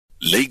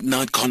Late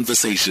Night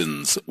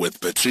Conversations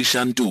with Patricia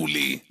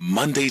Nduli,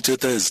 Monday to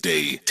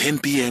Thursday, 10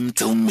 p.m.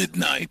 till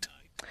midnight.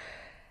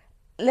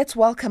 Let's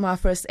welcome our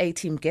first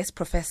A-team guest,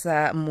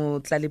 Professor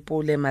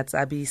Motlalepula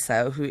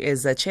Matsabisa, who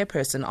is a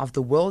chairperson of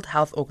the World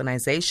Health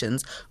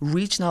Organization's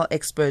Regional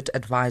Expert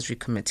Advisory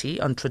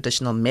Committee on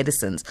Traditional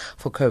Medicines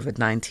for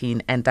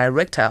COVID-19 and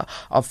director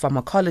of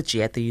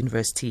pharmacology at the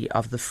University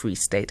of the Free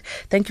State.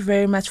 Thank you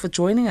very much for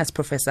joining us,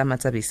 Professor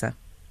Matsabisa.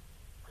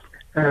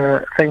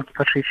 Thanks,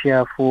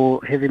 Patricia,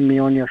 for having me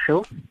on your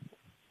show.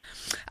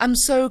 I'm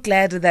so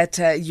glad that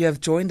you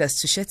have joined us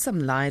to shed some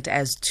light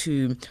as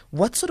to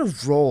what sort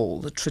of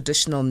role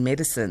traditional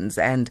medicines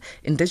and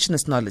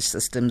Indigenous knowledge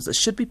systems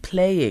should be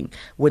playing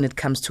when it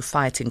comes to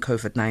fighting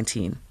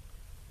COVID-19.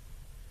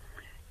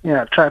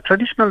 Yeah,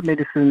 traditional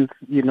medicines,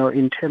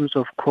 in terms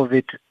of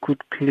COVID,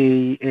 could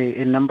play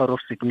a number of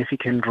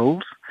significant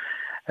roles.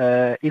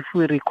 If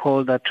we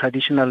recall that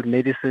traditional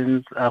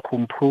medicines are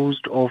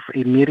composed of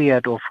a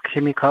myriad of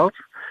chemicals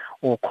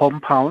or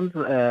compounds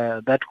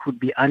that could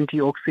be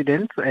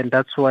antioxidants, and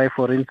that's why,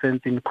 for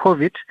instance, in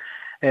COVID,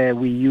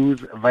 we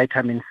use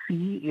vitamin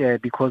C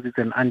because it's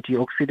an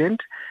antioxidant.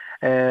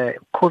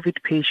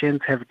 COVID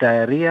patients have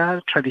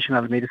diarrhea.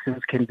 Traditional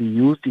medicines can be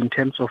used in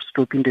terms of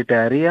stopping the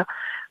diarrhea.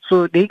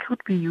 So they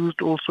could be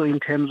used also in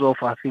terms of,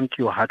 I think,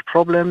 your heart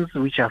problems,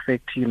 which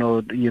affect,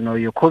 your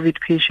COVID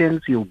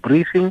patients, your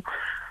breathing.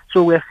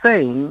 So we're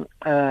saying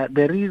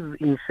there is,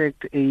 in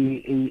fact,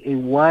 a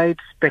wide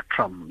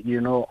spectrum,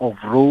 of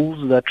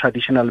roles that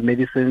traditional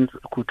medicines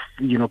could,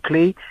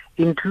 play,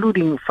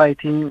 including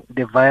fighting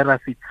the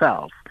virus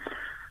itself.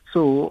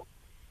 So,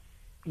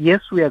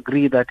 yes, we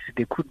agree that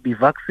there could be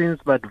vaccines,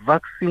 but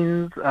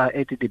vaccines are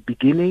at the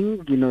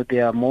beginning,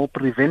 they are more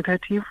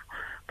preventative.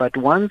 But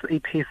once a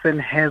person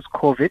has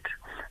COVID,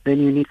 then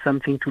you need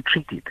something to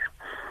treat it.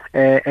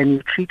 And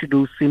you treat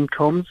those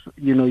symptoms,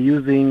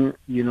 using,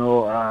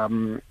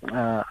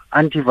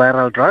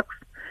 antiviral drugs.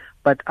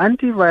 But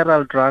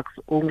antiviral drugs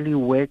only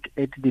work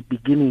at the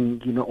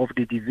beginning, of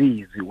the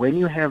disease. When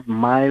you have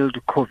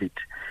mild COVID,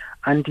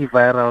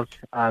 antivirals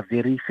are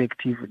very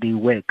effective, they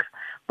work.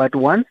 But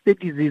once the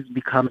disease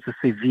becomes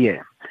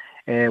severe,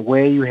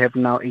 where you have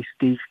now a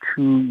stage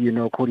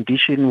 2,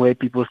 condition where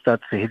people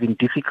start having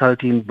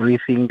difficulty in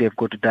breathing, they've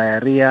got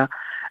diarrhea,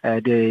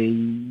 they,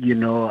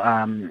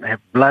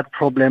 have blood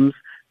problems,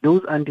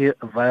 those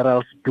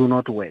antivirals do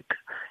not work.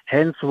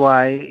 Hence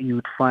why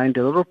you'd find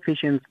a lot of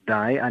patients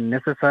die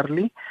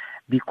unnecessarily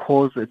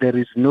because there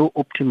is no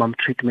optimum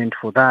treatment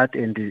for that,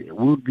 and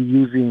we'll be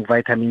using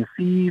vitamin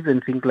C's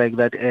and things like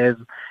that as,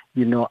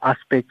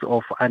 aspects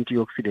of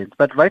antioxidants.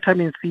 But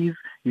vitamin C's,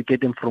 you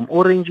get them from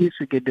oranges,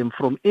 you get them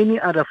from any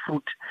other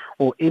fruit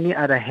or any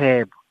other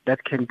herb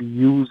that can be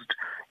used,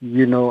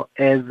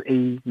 as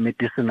a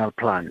medicinal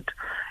plant.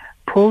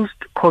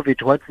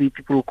 Post-COVID, what we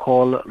people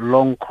call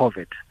long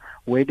COVID,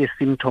 where the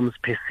symptoms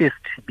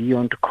persist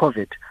beyond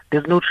COVID,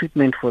 there's no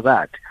treatment for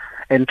that.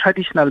 And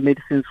traditional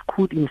medicines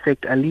could, in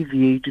fact,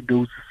 alleviate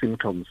those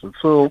symptoms.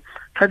 So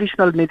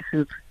traditional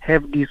medicines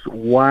have this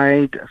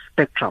wide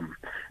spectrum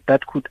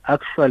that could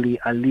actually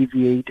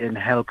alleviate and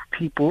help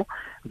people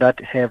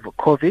that have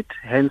COVID.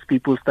 Hence,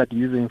 people start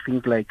using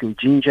things like your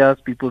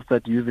gingers, people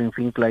start using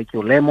things like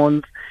your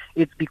lemons.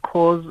 It's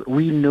because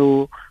we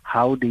know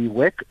how they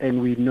work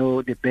and we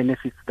know the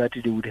benefits that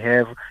they would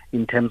have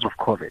in terms of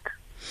COVID.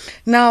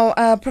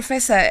 Now,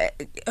 Professor,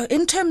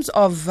 in terms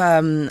of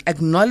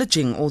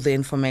acknowledging all the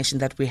information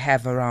that we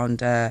have around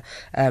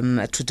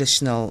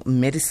traditional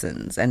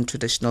medicines and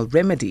traditional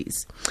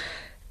remedies,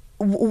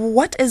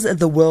 what is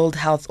the World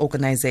Health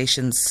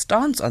Organization's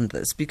stance on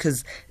this?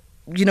 Because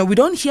we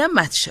don't hear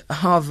much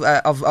of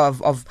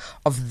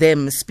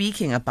them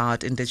speaking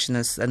about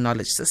Indigenous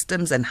knowledge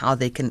systems and how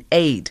they can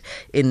aid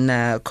in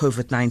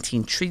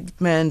COVID-19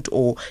 treatment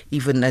or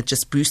even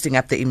just boosting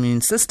up the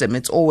immune system.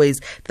 It's always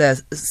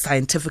the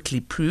scientifically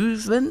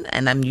proven,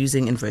 and I'm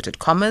using inverted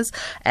commas,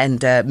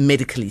 and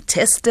medically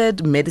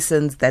tested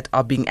medicines that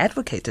are being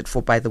advocated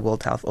for by the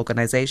World Health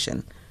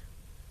Organization.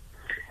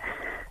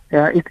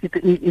 Yeah,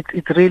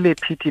 it's really a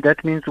pity.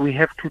 That means we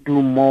have to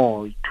do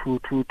more to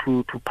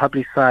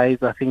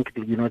publicize, I think,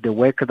 the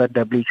work that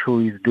WHO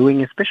is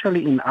doing,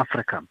 especially in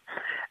Africa.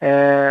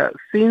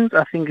 Since,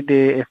 I think,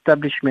 the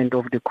establishment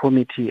of the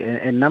committee,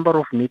 a number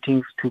of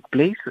meetings took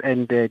place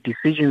and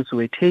decisions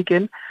were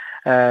taken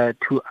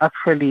to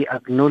actually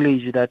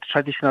acknowledge that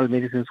traditional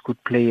medicines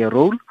could play a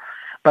role.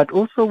 But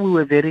also we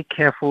were very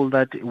careful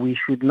that we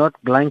should not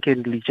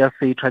blanketly just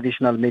say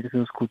traditional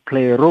medicines could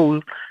play a role,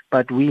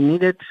 but we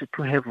needed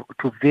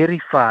to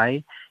verify,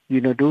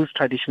 those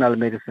traditional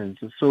medicines.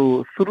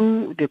 So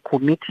through the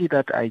committee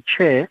that I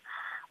chair,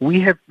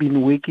 we have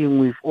been working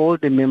with all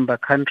the member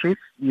countries,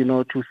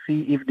 to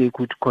see if they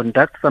could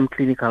conduct some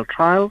clinical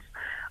trials.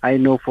 I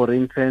know, for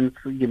instance,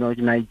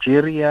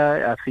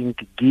 Nigeria, I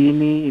think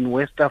Guinea in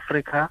West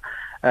Africa,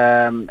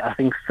 I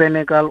think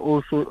Senegal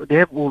also, they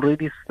have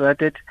already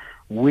started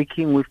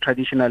working with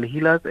traditional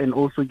healers and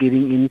also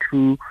getting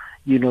into,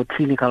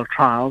 clinical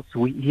trials.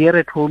 We here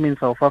at home in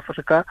South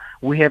Africa,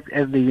 we have,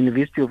 as the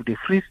University of the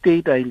Free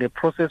State, are in the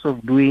process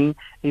of doing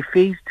a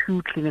phase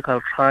 2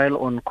 clinical trial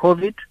on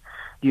COVID,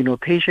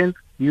 patients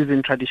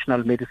using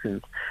traditional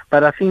medicines.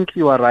 But I think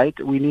you are right.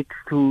 We need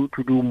to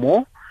do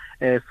more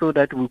so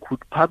that we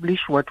could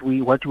publish what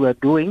we are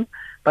doing,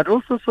 but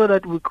also so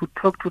that we could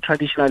talk to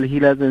traditional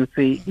healers and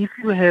say, if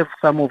you have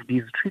some of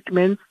these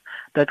treatments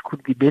that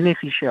could be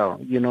beneficial,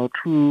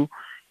 to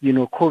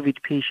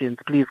COVID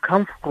patients, please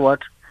come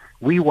forward.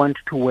 We want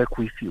to work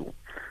with you.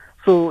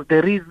 So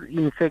there is,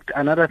 in fact,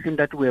 another thing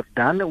that we have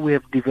done. We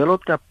have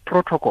developed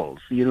protocols,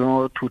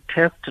 to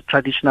test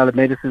traditional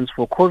medicines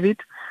for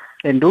COVID,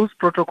 and those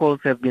protocols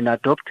have been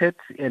adopted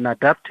and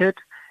adapted,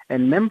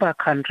 and member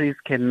countries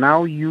can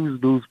now use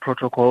those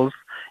protocols,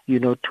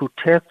 to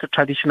test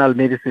traditional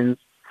medicines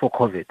for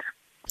COVID.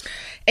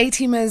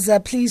 A-teamers,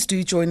 please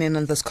do join in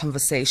on this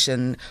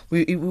conversation.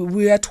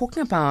 We are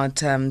talking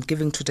about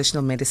giving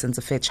traditional medicines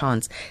a fair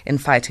chance in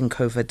fighting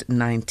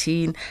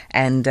COVID-19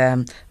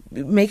 and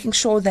making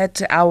sure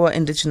that our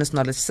Indigenous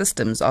knowledge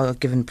systems are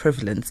given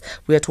prevalence.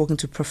 We are talking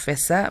to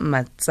Professor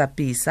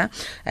Matsabisa,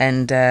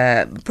 and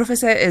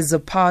Professor is a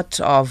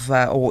part of,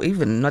 or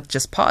even not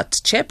just part,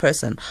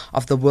 Chairperson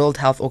of the World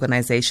Health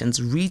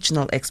Organization's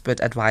Regional Expert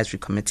Advisory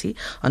Committee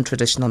on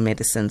Traditional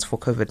Medicines for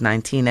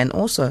COVID-19, and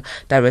also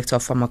Director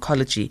of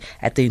Pharmacology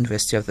at the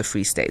University of the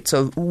Free State.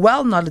 So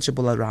well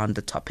knowledgeable around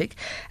the topic.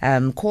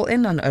 Call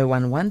in on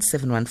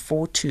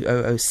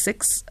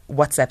 011-714-2006.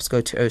 WhatsApps go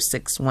to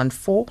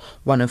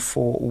 0614-104-107.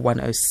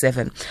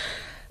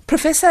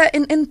 Professor,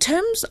 in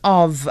terms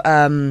of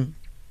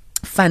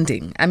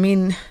funding, I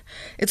mean,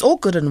 it's all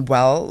good and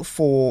well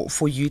for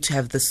you to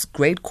have this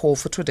great call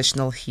for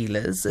traditional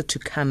healers to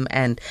come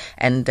and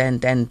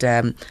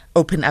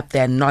open up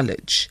their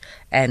knowledge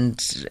and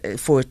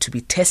for it to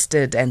be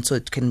tested and so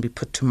it can be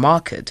put to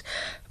market.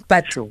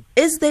 But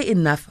is there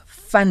enough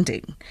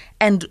funding?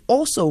 And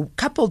also,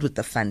 coupled with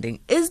the funding,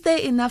 is there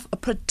enough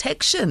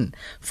protection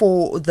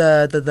for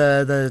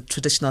the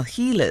traditional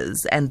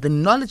healers and the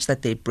knowledge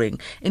that they bring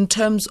in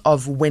terms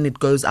of when it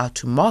goes out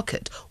to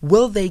market?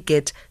 Will they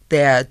get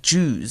their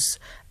dues?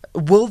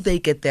 Will they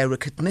get their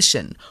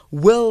recognition?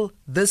 Will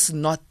this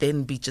not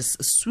then be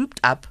just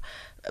swooped up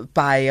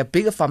by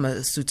bigger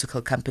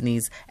pharmaceutical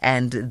companies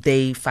and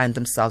they find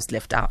themselves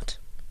left out?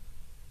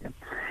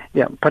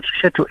 Yeah,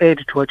 Patricia, to add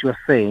to what you are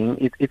saying,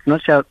 it's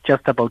not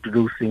just about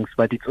those things,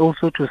 but it's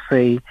also to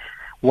say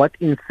what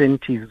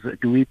incentives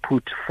do we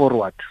put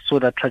forward so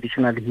that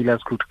traditional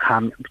healers could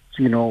come,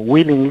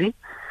 willingly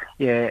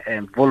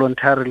and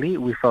voluntarily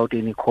without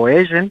any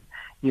coercion,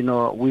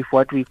 with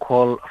what we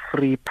call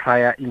free,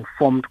 prior,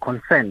 informed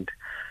consent,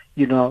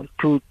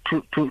 to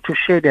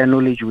share their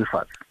knowledge with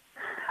us.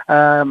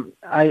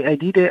 I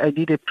did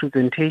a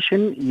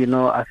presentation,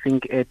 I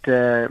think at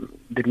the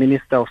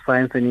Minister of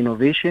Science and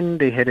Innovation.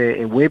 They had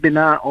a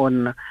webinar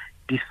on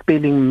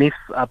dispelling myths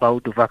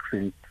about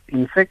vaccines.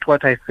 In fact,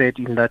 what I said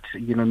in that,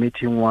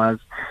 meeting was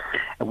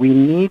we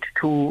need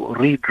to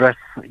redress,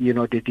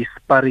 the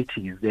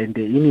disparities and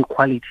the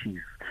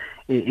inequalities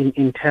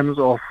in terms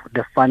of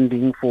the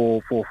funding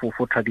for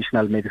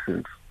traditional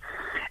medicines.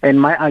 And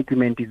my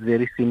argument is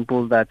very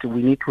simple, that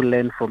we need to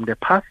learn from the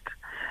past.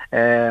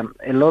 A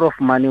lot of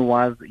money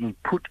was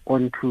put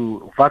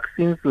onto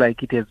vaccines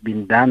like it has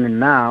been done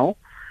now.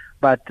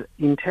 But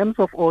in terms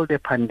of all the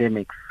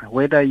pandemics,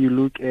 whether you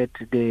look at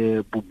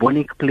the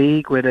bubonic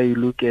plague, whether you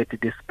look at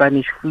the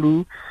Spanish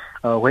flu,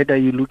 whether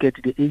you look at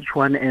the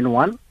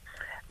H1N1,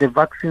 the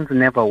vaccines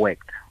never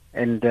worked.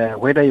 And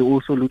whether you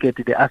also look at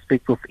the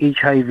aspects of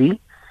HIV,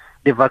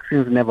 the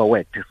vaccines never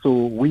worked.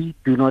 So we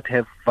do not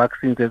have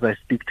vaccines as I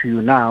speak to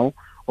you now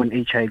on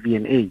HIV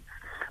and AIDS.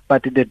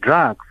 But the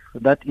drugs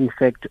that in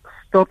fact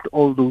stopped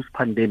all those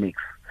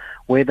pandemics,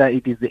 whether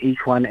it is the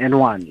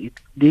H1N1,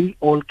 they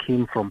all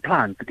came from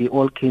plants. They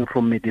all came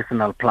from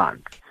medicinal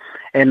plants.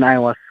 And I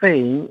was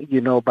saying,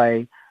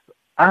 by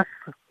us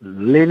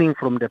learning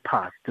from the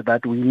past,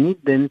 that we need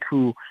then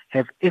to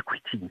have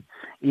equity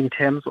in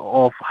terms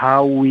of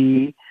how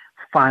we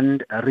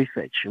fund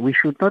research. We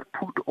should not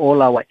put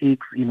all our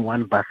eggs in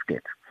one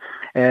basket.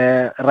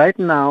 Right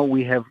now,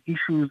 we have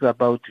issues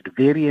about the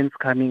variants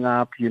coming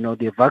up.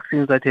 The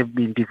vaccines that have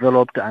been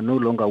developed are no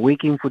longer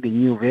working for the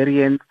new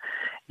variants.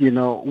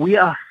 We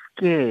are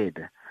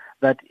scared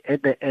that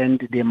at the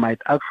end there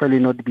might actually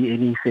not be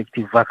any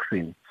effective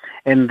vaccine.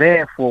 And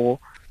therefore,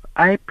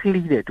 I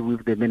pleaded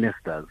with the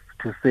ministers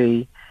to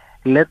say,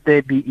 let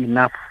there be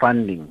enough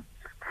funding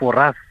for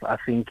us, I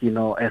think,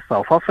 as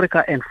South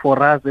Africa and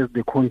for us as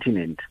the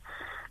continent,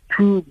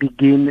 to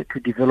begin to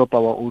develop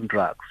our own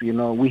drugs.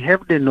 We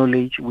have the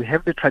knowledge, we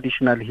have the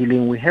traditional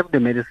healing, we have the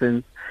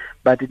medicines,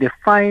 but the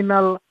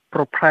final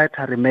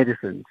proprietary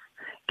medicines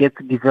get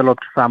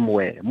developed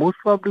somewhere, most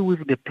probably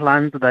with the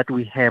plants that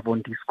we have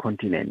on this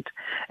continent.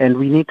 And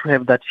we need to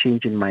have that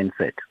change in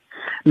mindset.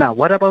 Now,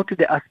 what about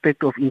the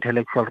aspect of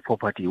intellectual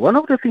property? One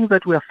of the things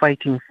that we are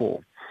fighting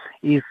for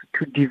is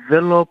to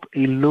develop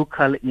a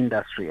local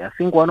industry. I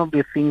think one of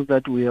the things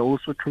that we are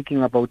also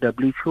talking about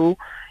WHO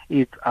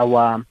is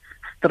our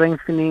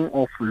strengthening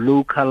of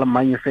local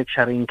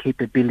manufacturing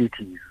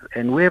capabilities.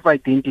 And we have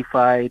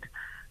identified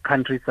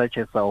countries such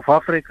as South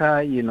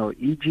Africa,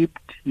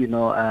 Egypt,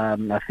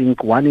 I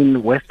think one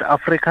in West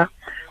Africa,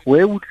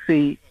 where I would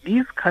say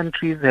these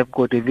countries have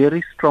got a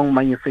very strong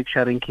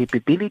manufacturing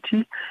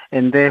capability,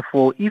 and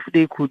therefore if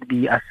they could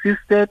be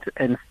assisted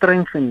and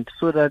strengthened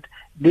so that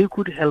they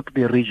could help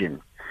the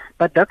region.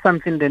 But that's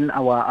something then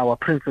our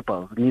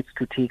principals needs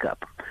to take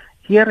up.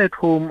 Here at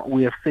home,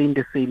 we are saying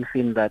the same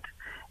thing, that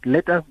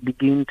let us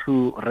begin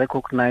to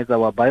recognize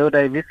our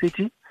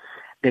biodiversity.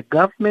 The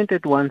government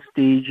at one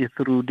stage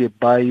through the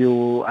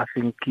bio, I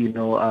think, it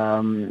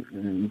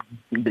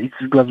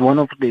was one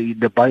of the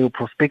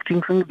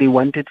bio-prospecting thing. They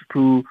wanted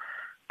to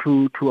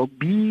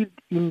be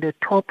in the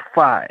top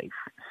 5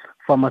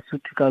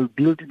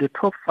 build the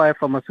top 5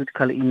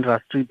 pharmaceutical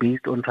industry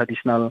based on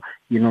traditional,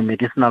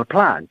 medicinal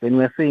plants. And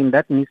we're saying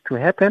that needs to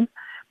happen.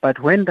 But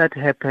when that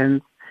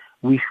happens,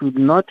 we should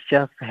not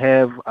just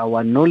have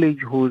our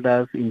knowledge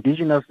holders,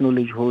 indigenous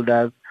knowledge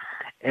holders,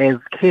 as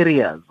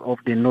carriers of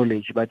the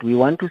knowledge, but we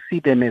want to see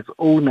them as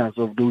owners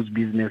of those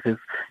businesses.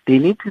 They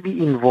need to be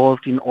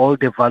involved in all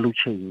the value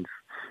chains,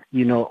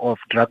 of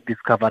drug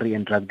discovery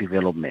and drug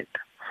development.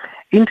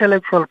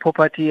 Intellectual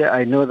property,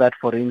 I know that,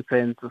 for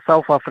instance,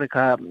 South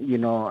Africa,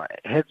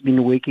 has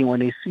been working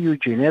on a sui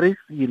generis,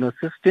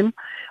 system,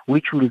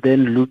 which will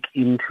then look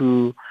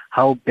into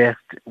how best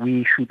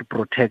we should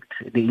protect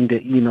the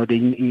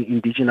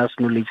indigenous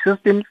knowledge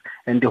systems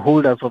and the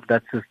holders of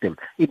that system.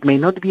 It may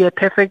not be a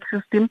perfect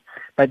system,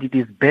 but it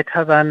is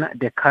better than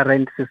the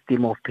current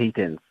system of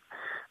patents,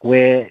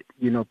 where,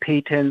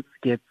 patents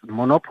get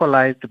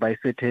monopolized by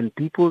certain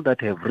people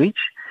that have rich.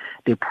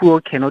 The poor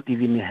cannot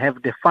even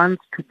have the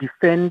funds to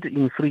defend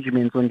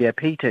infringements on their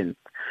patents.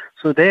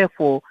 So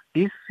therefore,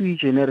 this sui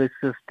generis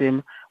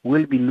system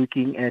will be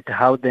looking at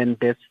how then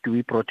best do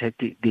we protect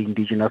the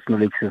indigenous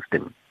knowledge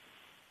system.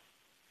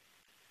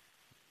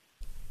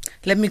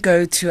 Let me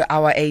go to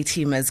our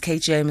A-teamers.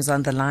 KGM is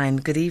on the line.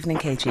 Good evening,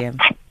 KGM.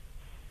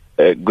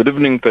 Good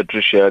evening,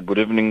 Patricia. Good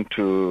evening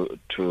to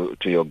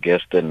your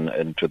guest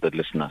and to the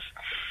listeners.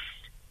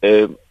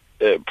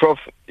 Prof,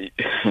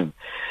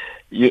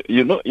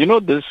 you know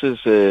this is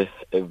a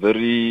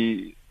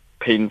very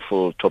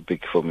painful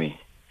topic for me.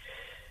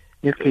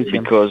 Yes, KGM.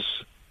 Because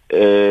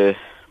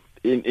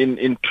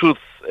in truth,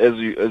 as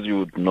you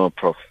would know,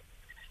 Prof,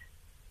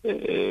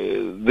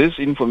 this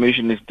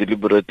information is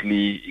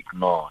deliberately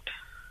ignored.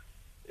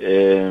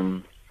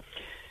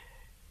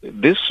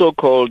 This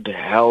so-called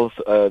health,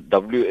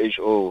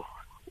 WHO,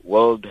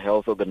 World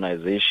Health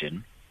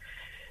Organization,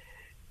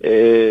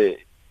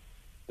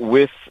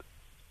 with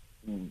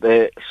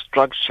the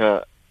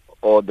structure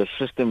or the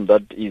system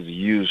that is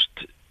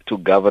used to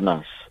govern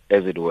us,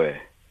 as it were,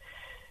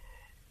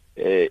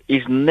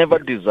 is never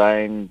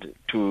designed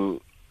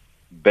to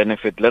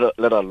benefit,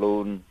 let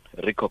alone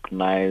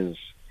recognize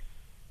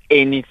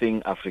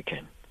anything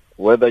African,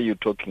 whether you're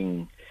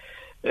talking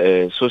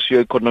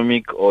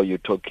socioeconomic, or you're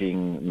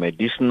talking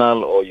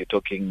medicinal, or you're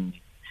talking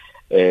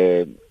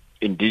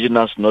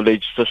indigenous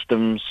knowledge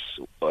systems,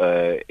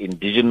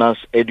 indigenous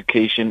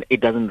education.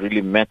 It doesn't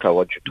really matter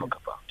what you talk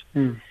about.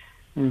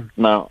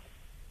 Now,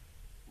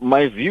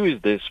 my view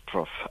is this,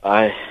 Prof.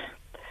 I'm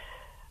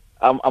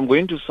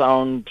going to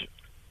sound,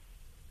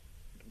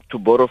 to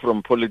borrow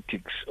from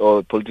politics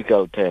or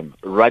political term,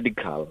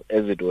 radical,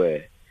 as it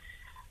were,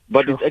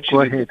 but sure. It's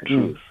actually the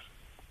truth.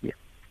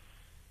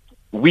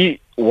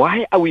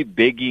 Why are we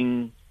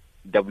begging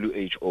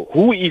WHO?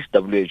 Who is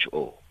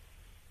WHO?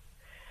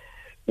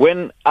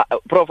 When,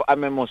 Prof,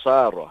 I'm a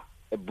Mosara,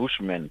 a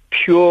bushman,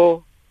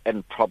 pure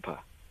and proper,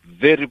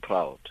 very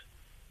proud.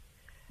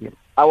 Yes.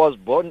 I was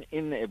born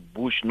in a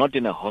bush, not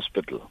in a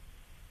hospital.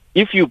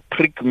 If you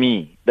prick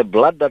me, the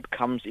blood that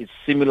comes is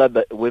similar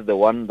with the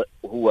one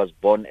who was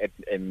born at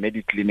a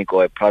mediclinic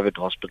or a private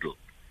hospital.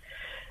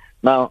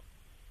 Now,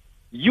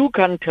 you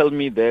can't tell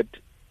me that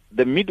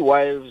the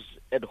midwives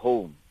at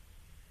home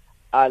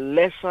are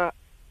lesser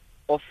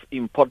of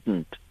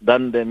important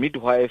than the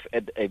midwife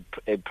at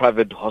a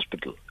private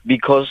hospital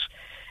because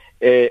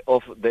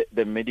of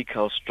the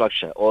medical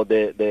structure or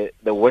the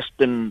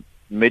Western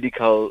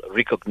medical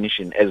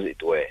recognition, as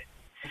it were.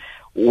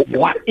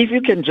 What, if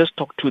you can just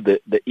talk to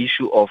the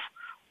issue of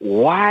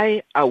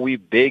why are we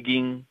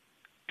begging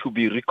to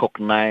be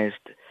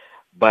recognized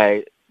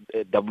by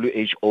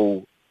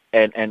WHO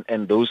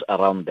and those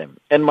around them?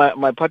 And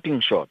my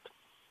parting shot,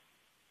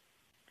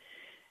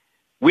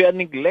 we are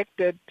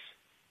neglected,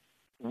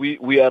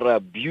 we are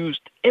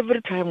abused.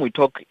 Every time we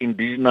talk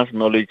indigenous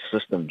knowledge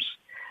systems,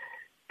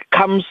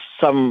 comes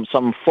some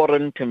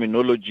foreign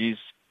terminologies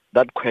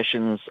that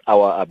questions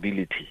our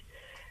ability.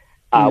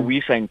 Are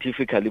we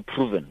scientifically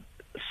proven?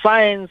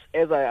 Science,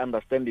 as I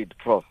understand it,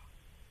 Prof,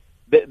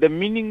 the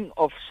meaning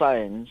of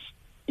science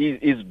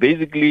is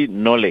basically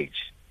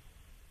knowledge.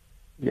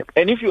 Yep.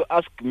 And if you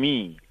ask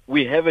me,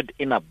 we have it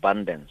in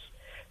abundance.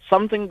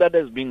 Something that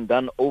has been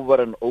done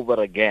over and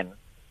over again,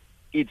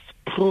 it's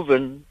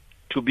proven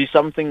to be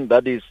something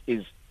that is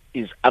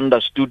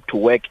understood to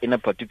work in a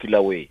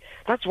particular way.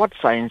 That's what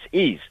science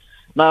is.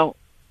 Now,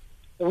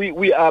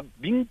 we are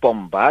being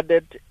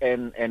bombarded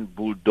and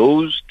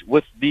bulldozed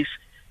with this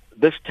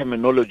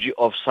terminology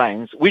of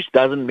science, which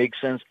doesn't make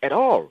sense at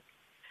all.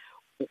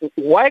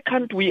 Why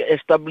can't we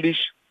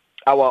establish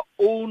our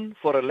own,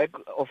 for a lack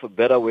of a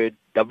better word,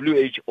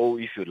 WHO,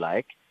 if you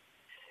like,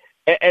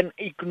 and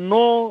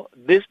ignore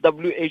this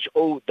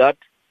WHO that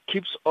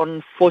keeps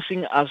on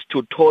forcing us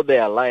to toe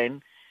their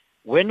line,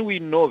 when we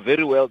know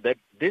very well that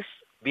this,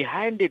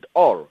 behind it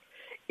all,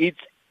 it's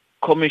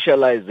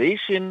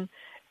commercialization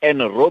and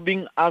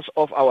robbing us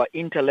of our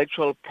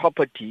intellectual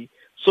property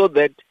so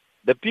that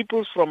the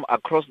peoples from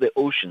across the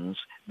oceans,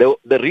 the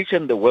rich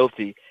and the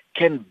wealthy,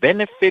 can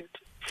benefit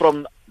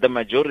from the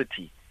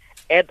majority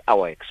at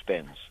our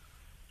expense.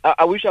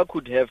 I wish I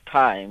could have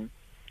time,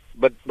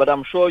 but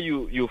I'm sure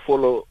you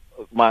follow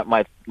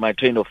my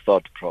train of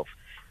thought, Prof.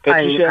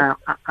 Patricia,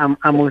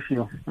 I'm with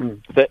you.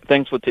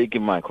 Thanks for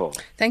taking my call.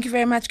 Thank you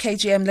very much,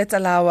 KGM. Let's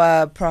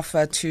allow Prof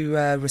to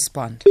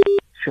respond.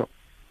 Sure.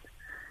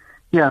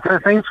 Yeah,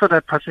 thanks for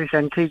that, Patricia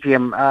and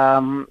KGM.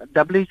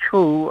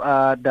 WHO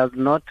does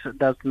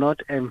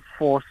not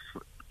enforce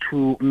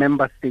to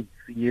member states.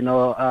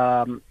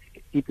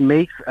 It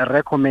makes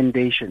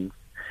recommendations,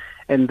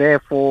 and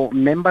therefore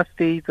member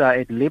states are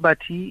at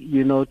liberty,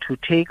 to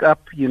take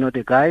up,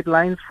 the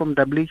guidelines from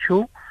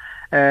WHO.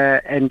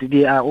 And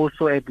they are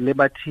also at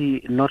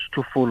liberty not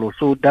to follow.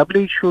 So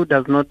WHO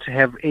does not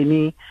have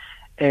any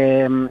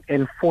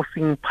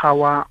enforcing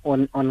power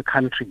on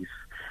countries,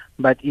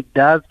 but it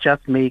does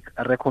just make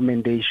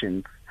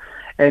recommendations.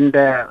 And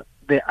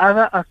the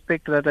other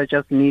aspect that I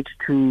just need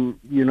to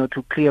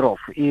clear off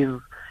is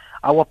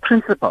our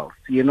principles.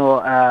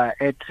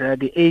 At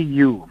the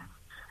AU,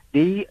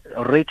 they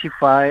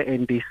ratify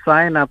and they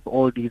sign up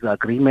all these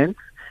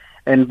agreements,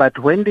 but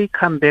when they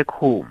come back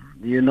home,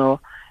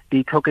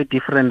 they talk a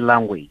different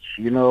language.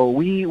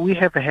 We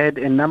have had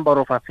a number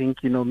of,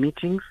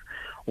 meetings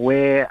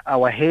where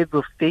our heads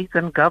of states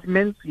and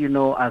governments,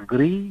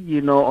 agree,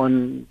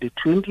 on the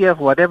 20th,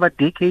 whatever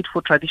decade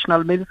for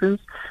traditional medicines,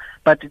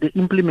 but the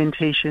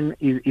implementation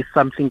is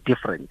something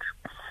different.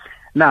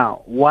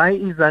 Now, why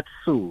is that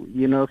so?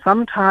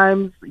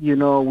 Sometimes,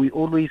 we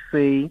always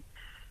say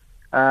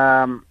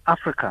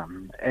Africa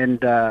and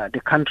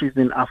the countries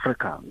in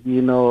Africa,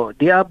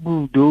 they are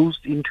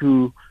bulldozed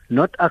into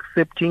not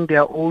accepting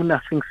their own,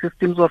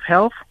 systems of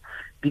health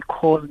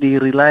because they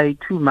rely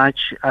too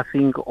much,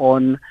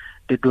 on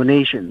the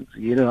donations,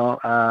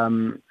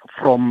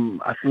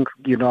 from,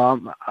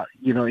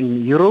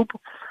 in Europe.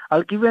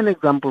 I'll give you an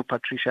example,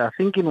 Patricia. I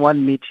think in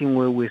one meeting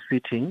where we're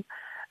sitting,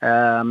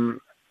 the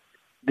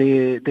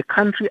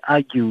country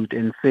argued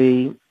and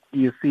say,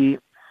 you see,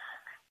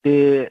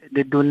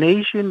 the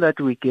donation that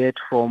we get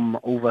from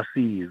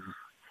overseas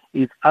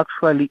is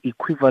actually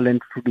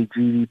equivalent to the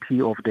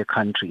GDP of the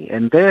country.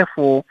 And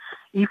therefore,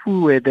 if we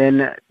were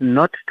then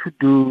not to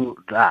do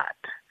that,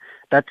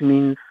 that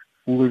means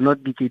we will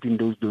not be getting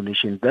those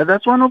donations.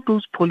 That's one of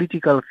those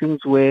political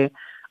things where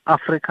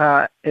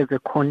Africa as a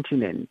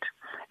continent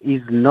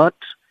is not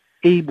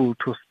able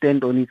to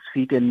stand on its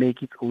feet and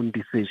make its own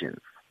decisions.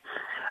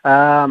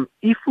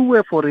 If we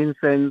were, for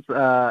instance,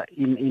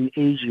 in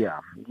Asia,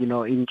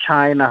 in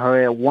China,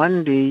 where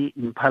one day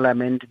in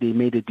Parliament they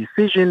made a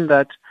decision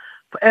that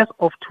as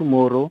of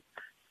tomorrow,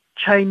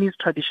 Chinese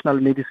traditional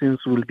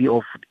medicines will be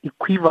of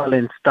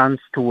equivalent stance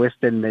to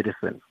Western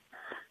medicine.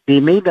 They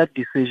made that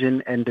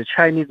decision, and the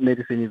Chinese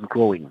medicine is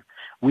growing.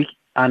 We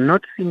are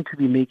not seen to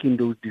be making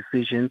those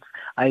decisions.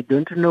 I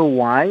don't know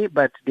why,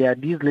 but there are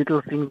these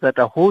little things that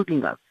are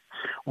holding us.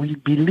 We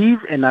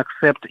believe and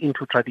accept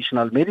into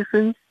traditional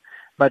medicines,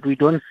 but we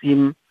don't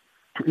seem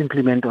to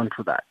implement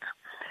onto that.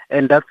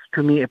 And that's,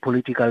 to me, a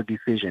political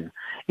decision.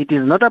 It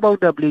is not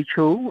about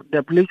WHO.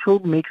 WHO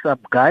makes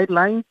up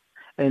guidelines,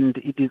 and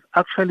it is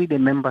actually the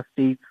member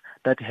states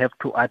that have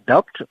to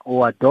adopt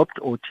or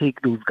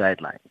take those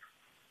guidelines.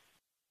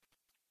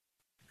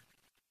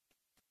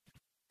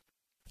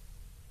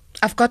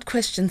 I've got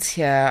questions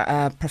here,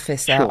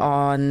 Professor, Sure.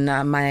 on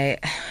my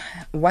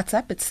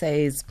WhatsApp. It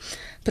says,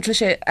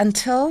 Patricia,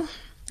 until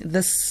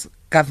this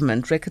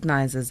government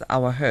recognizes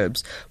our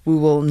herbs, we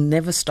will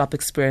never stop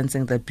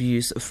experiencing the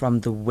abuse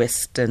from the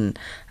Western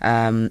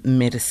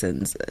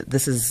medicines.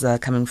 This is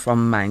coming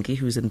from Mangi,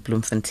 who's in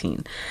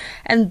Bloemfontein.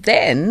 And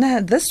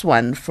then this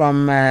one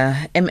from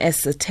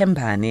MS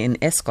Tembani in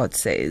Escott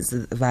says,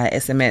 via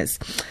SMS,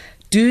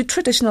 do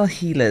traditional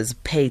healers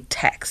pay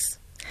tax?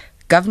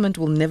 Government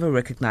will never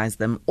recognize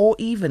them or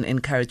even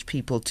encourage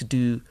people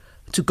to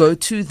go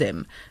to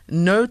them.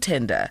 No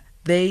tender.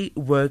 They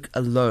work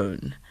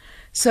alone.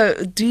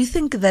 So do you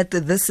think that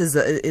this is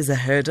a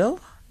hurdle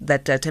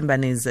that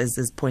Tembani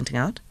is pointing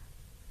out?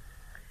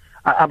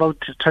 About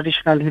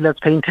traditional healers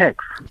paying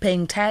tax?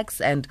 Paying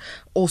tax and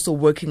also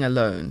working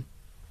alone.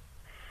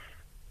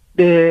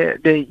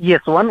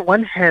 Yes,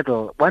 one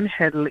hurdle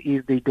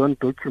is they don't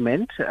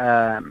document.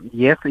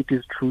 Yes, it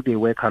is true they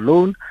work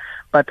alone,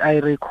 but I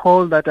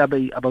recall that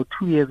about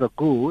 2 years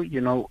ago,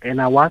 and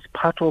I was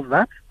part of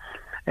that.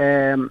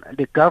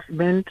 The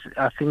government,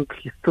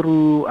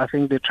 through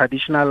the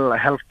Traditional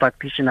Health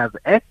Practitioners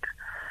Act,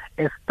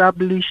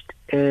 established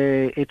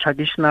a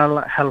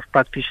traditional health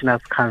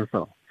practitioners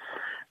council.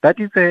 That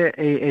is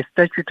a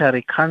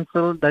statutory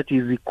council that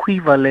is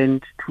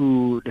equivalent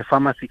to the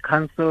pharmacy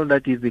council,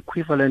 that is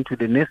equivalent to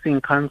the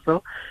nursing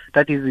council,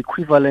 that is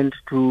equivalent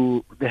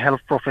to the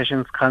health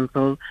professions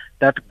council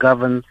that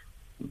governs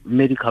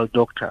medical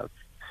doctors.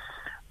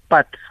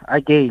 But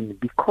again,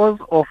 because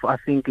of, I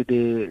think,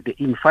 the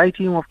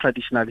infighting of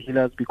traditional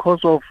healers,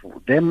 because of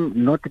them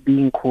not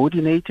being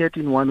coordinated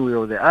in one way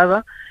or the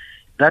other,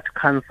 that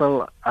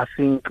council, I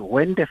think,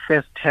 when the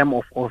first term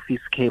of office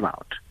came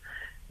out,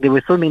 there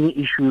were so many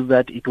issues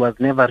that it was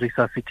never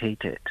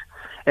resuscitated.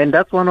 And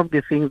that's one of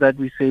the things that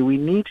we say we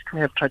need to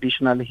have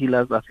traditional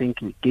healers, I think,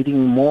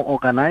 getting more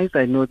organized.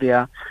 I know they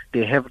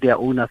have their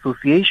own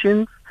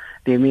associations,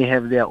 they may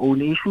have their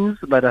own issues,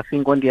 but I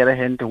think on the other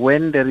hand,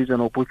 when there is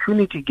an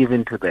opportunity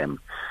given to them,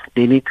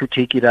 they need to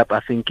take it up,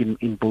 I think,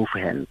 in both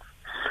hands.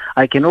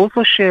 I can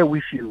also share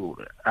with you,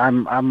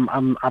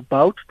 I'm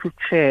about to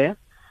chair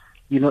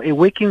a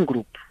working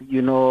group,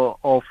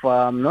 of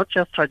not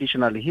just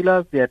traditional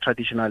healers. There are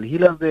traditional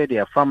healers there,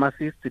 there are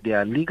pharmacists, there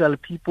are legal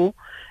people,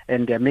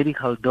 and there are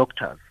medical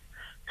doctors.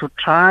 To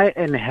try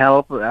and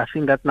help, I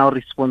think that now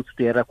responds to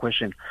the other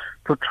question,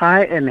 to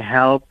try and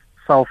help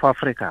South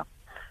Africa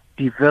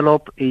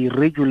develop a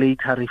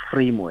regulatory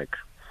framework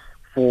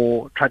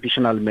for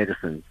traditional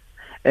medicines.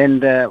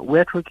 And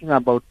we're talking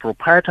about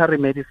proprietary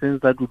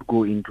medicines that would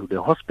go into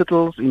the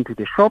hospitals, into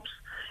the shops,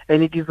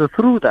 and it is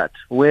through that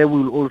where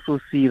we'll also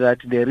see that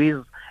there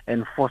is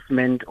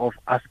enforcement of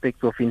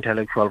aspects of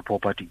intellectual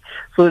property.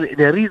 So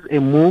there is a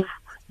move,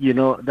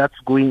 that's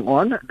going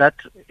on. That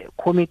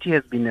committee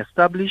has been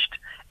established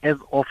as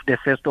of the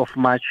 1st of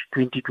March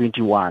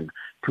 2021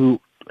 to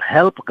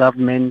help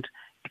government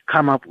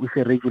come up with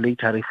a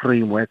regulatory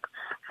framework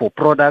for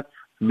products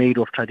made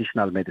of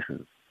traditional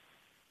medicines.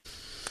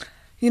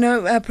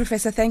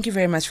 Professor, thank you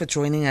very much for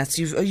joining us.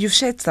 You've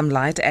shed some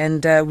light,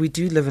 and we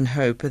do live in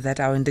hope that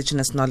our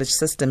Indigenous knowledge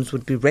systems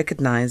would be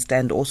recognized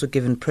and also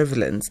given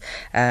prevalence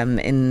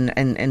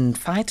in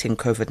fighting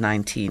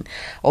COVID-19.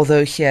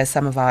 Although here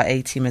some of our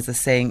A-teamers are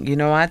saying, you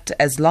know what,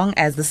 as long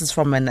as, this is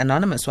from an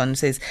anonymous one who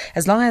says,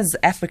 as long as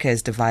Africa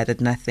is divided,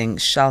 nothing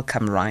shall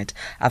come right.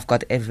 I've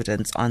got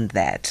evidence on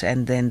that.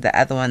 And then the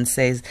other one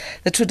says,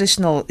 the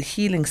traditional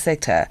healing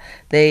sector,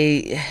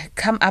 they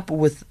come up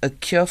with a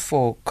cure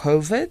for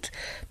COVID,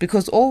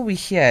 because all we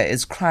hear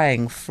is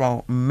crying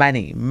for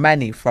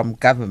money from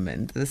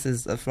government. This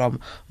is from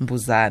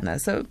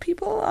Mbuzana. So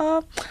people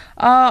are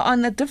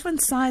on the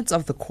different sides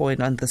of the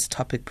coin on this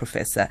topic,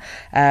 Professor.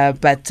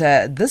 But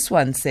this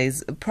one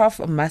says, Prof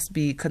must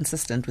be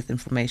consistent with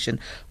information.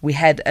 We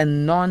had a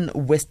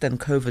non-Western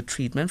COVID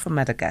treatment from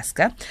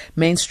Madagascar.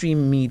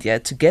 Mainstream media,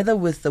 together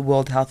with the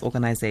World Health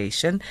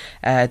Organization,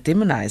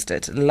 demonized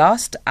it.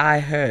 Last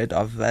I heard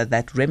of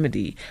that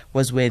remedy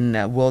was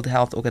when World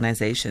Health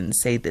Organization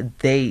said that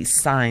they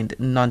signed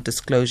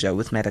non-disclosure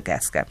with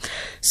Madagascar.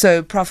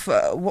 So, Prof,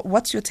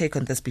 what's your take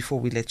on this before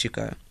we let you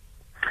go?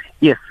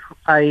 Yes,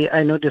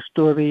 I know the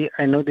story.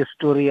 I know the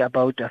story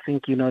about, I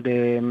think, the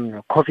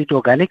COVID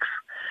organics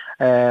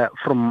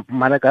from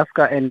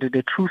Madagascar. And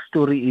the true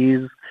story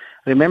is,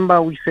 remember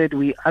we said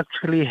we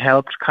actually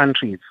helped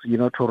countries,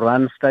 to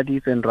run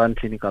studies and run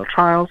clinical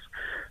trials.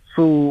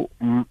 So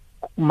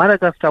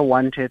Madagascar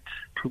wanted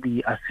to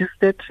be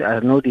assisted. I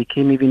know they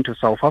came even to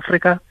South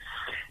Africa.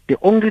 The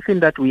only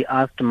thing that we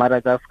asked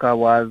Madagascar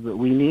was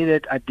we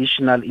needed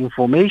additional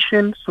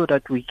information so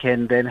that we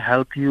can then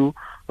help you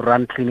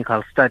run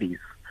clinical studies.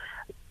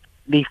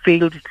 They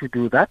failed to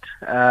do that,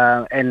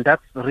 and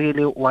that's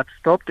really what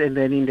stopped. And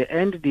then in the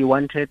end, they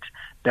wanted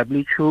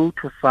WHO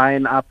to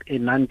sign up a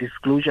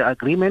non-disclosure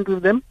agreement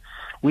with them,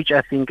 which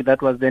I think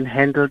that was then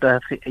handled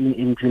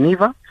in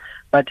Geneva.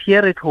 But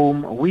here at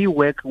home, we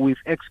work with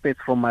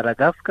experts from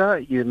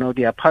Madagascar.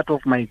 They are part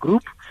of my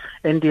group,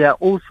 and they are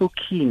also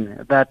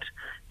keen that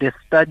the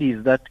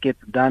studies that get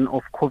done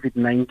of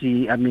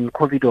COVID-19,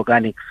 COVID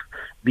organics,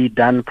 be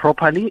done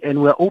properly,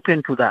 and we're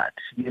open to that.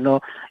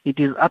 It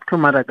is up to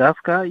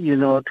Madagascar,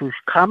 to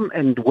come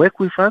and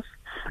work with us,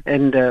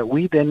 and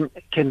we then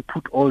can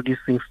put all these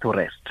things to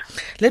rest.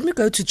 Let me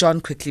go to John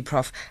quickly,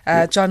 Prof.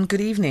 John,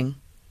 good evening.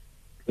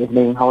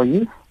 Evening, how are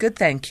you? Good,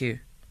 thank you.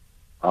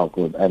 Oh,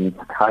 good. And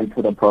hi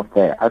to the Prof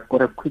there. I've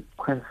got a quick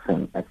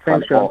question,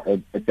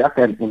 just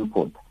an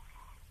input,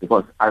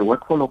 because I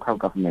work for local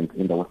government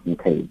in the Western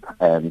Cape,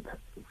 and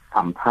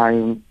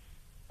sometime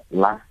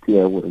last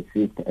year we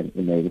received an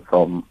email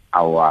from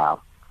our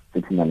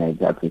city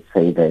manager to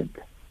say that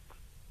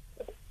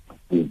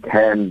we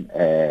can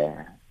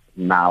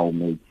now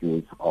make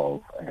use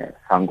of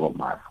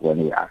sangomas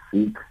when we are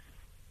sick,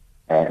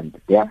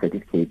 and their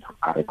certificates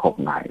are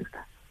recognized.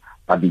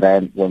 But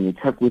then when we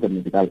check with the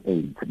medical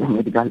aids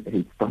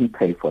don't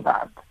pay for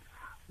that.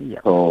 Yeah.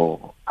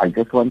 So I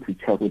just want to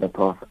check with the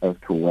Prof as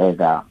to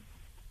whether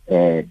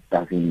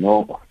does he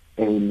know of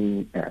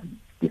any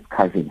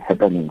discussion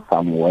happening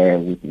somewhere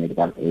with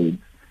medical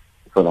aids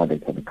so that they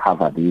can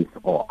cover this,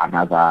 or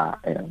another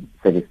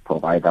service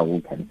provider who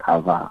can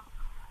cover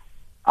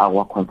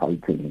our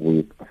consulting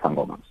with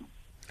sangomas.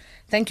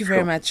 Thank you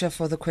very much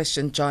for the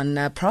question,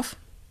 John. Prof?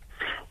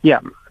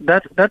 Yeah,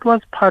 that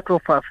was part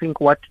of, I think,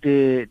 what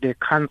the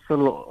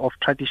Council of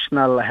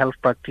Traditional Health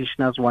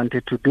Practitioners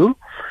wanted to do,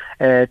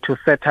 to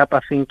set up,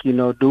 I think,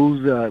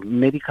 those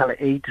medical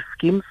aid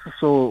schemes,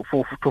 so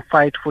to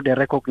fight for the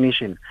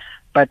recognition.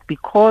 But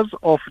because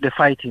of the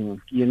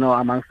fighting,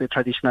 amongst the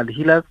traditional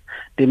healers,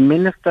 the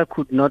minister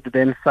could not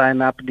then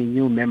sign up the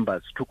new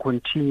members to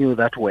continue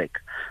that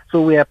work.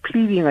 So we are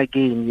pleading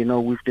again,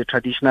 with the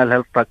traditional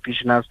health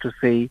practitioners to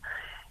say,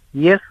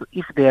 yes,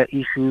 if there are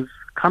issues,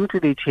 come to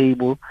the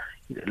table,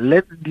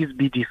 let this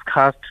be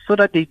discussed so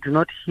that they do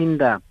not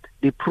hinder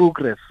the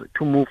progress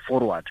to move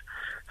forward.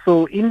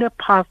 So in the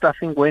past, I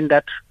think when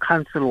that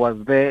council was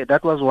there,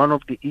 that was one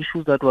of the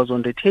issues that was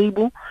on the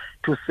table,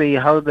 to say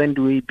how then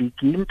do we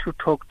begin to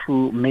talk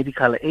to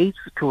medical aids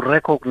to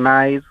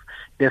recognize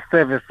the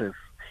services,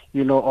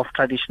 of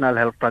traditional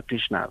health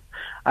practitioners.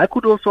 I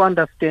could also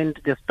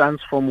understand the stance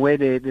from where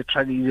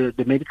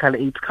the medical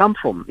aids come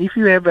from. If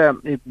you have a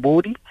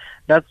body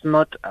that's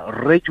not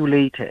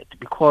regulated,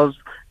 because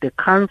the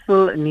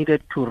council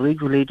needed to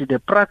regulate the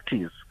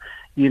practice,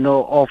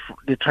 of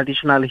the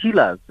traditional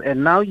healers.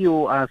 And now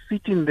you are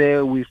sitting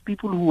there with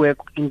people who work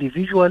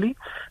individually,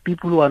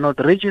 people who are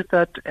not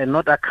registered and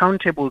not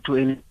accountable to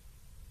any.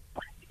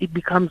 It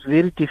becomes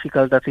very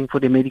difficult, I think, for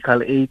the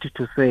medical aid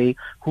to say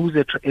who's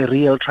a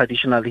real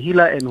traditional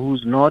healer and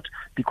who's not,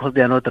 because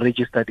they are not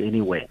registered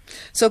anywhere.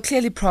 So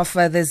clearly, Prof,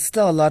 there's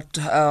still a lot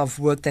of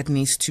work that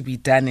needs to be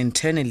done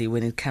internally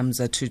when it comes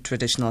to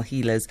traditional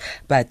healers,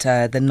 but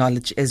the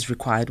knowledge is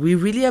required. We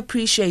really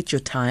appreciate your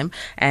time,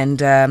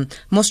 and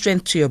more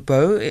strength to your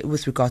bow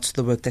with regards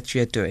to the work that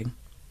you're doing.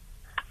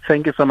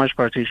 Thank you so much,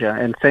 Patricia,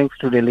 and thanks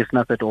to the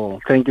listeners at all.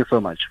 Thank you so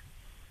much.